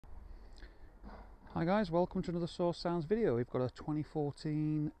Hi guys, welcome to another Source Sounds video. We've got a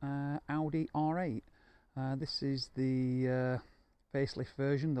 2014 Audi R8. This is the facelift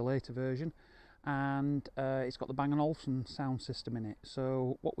version, the later version, and it's got the Bang & Olufsen sound system in it.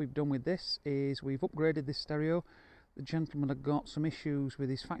 So what we've done with this is we've upgraded this stereo. The gentleman had got some issues with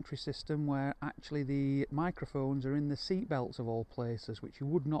his factory system where actually the microphones are in the seat belts of all places, which you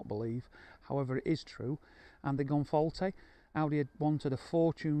would not believe. However, it is true, and they've gone faulty. Audi had wanted a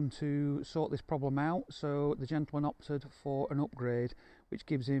fortune to sort this problem out, so the gentleman opted for an upgrade which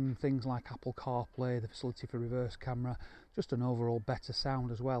gives him things like Apple CarPlay, the facility for reverse camera, just an overall better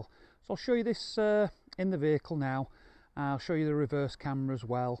sound as well. So I'll show you this in the vehicle now. I'll show you the reverse camera as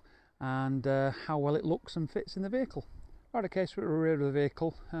well, and how well it looks and fits in the vehicle. Right, okay, so we're at the rear of the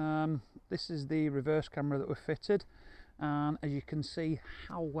vehicle. This is the reverse camera that we've fitted, and as you can see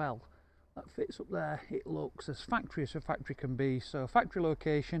how well that fits up there. It looks as factory can be. So factory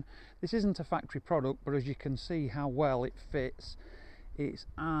location, this isn't a factory product, but as you can see how well it fits, it's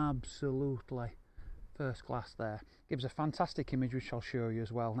absolutely first class there. Gives a fantastic image which I'll show you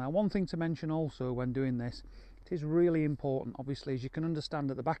as well. Now, one thing to mention also when doing this, it is really important, obviously, as you can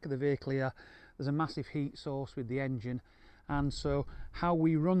understand, at the back of the vehicle here there's a massive heat source with the engine, and so how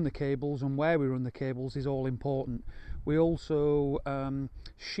we run the cables and where we run the cables is all important. We also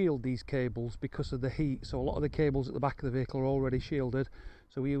shield these cables because of the heat, so a lot of the cables at the back of the vehicle are already shielded,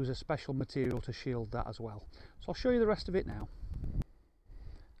 so we use a special material to shield that as well. So I'll show you the rest of it now.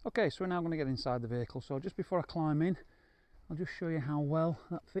 Okay, so we're now going to get inside the vehicle. So just before I climb in, I'll just show you how well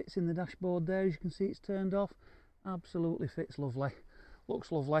that fits in the dashboard there. As you can see, it's turned off. Absolutely fits lovely,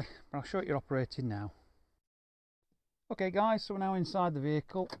 looks lovely, but I'll show you operating now. Okay guys, so we're now inside the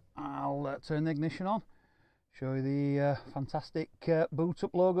vehicle. I'll turn the ignition on, show you the fantastic boot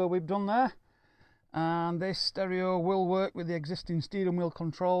up logo we've done there, and this stereo will work with the existing steering wheel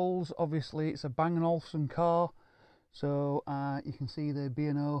controls. Obviously it's a Bang & Olufsen car, so you can see the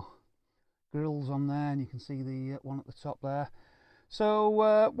B&O grills on there, and you can see the one at the top there. So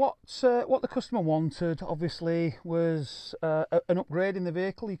what the customer wanted obviously was an upgrade in the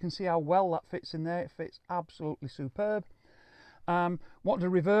vehicle. You can see how well that fits in there. It fits absolutely superb. What the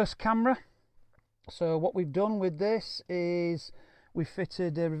reverse camera? So what we've done with this is we've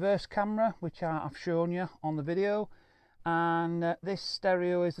fitted a reverse camera, which I've shown you on the video, and this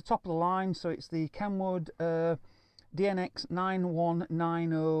stereo is the top of the line, so it's the KENWOOD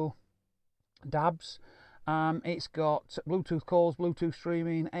DMX8121DABS. It's got Bluetooth calls, Bluetooth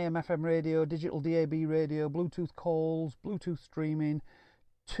streaming, AM FM radio, digital DAB radio, Bluetooth calls, Bluetooth streaming,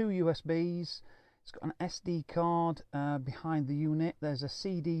 2 USBs. It's got an SD card behind the unit. There's a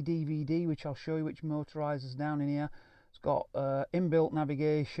CD DVD which I'll show you, which motorizes down in here. It's got inbuilt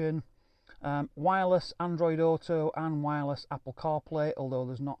navigation, wireless Android Auto and wireless Apple CarPlay, although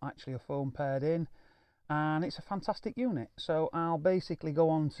there's not actually a phone paired in, and it's a fantastic unit. So I'll basically go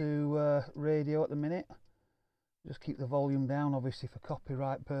on to radio at the minute. Just keep the volume down, obviously, for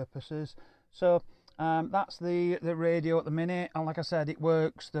copyright purposes. So that's the radio at the minute, and like I said, it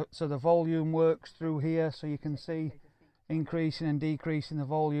works, so the volume works through here, so you can see increasing and decreasing the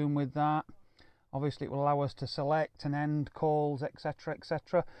volume with that. Obviously it will allow us to select and end calls, etc,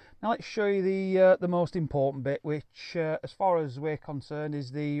 etc. Now let's show you the most important bit, which as far as we're concerned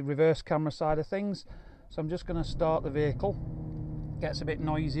is the reverse camera side of things. So I'm just going to start the vehicle. Gets a bit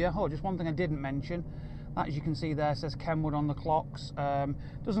noisier. Oh, just one thing I didn't mention, that, as you can see there, says KENWOOD on the clocks.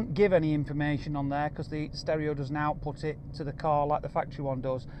 Doesn't give any information on there because the stereo doesn't output it to the car like the factory one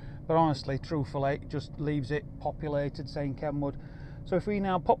does, but honestly, truthfully, it just leaves it populated saying KENWOOD. So if we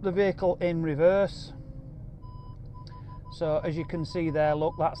now pop the vehicle in reverse, so as you can see there,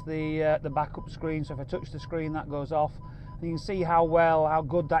 look, that's the backup screen. So if I touch the screen, that goes off, and you can see how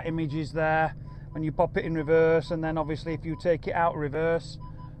good that image is there when you pop it in reverse. And then obviously if you take it out of reverse,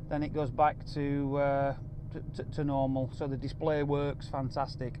 then it goes back to normal. So the display works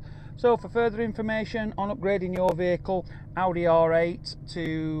fantastic. So for further information on upgrading your vehicle, Audi R8,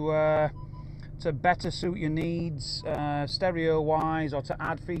 to better suit your needs stereo wise, or to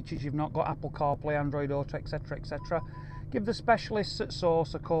add features you've not got, Apple CarPlay, Android Auto, etc, etc, give the specialists at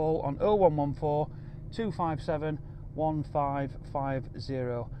Source a call on 0114 257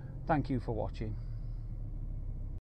 1550. Thank you for watching.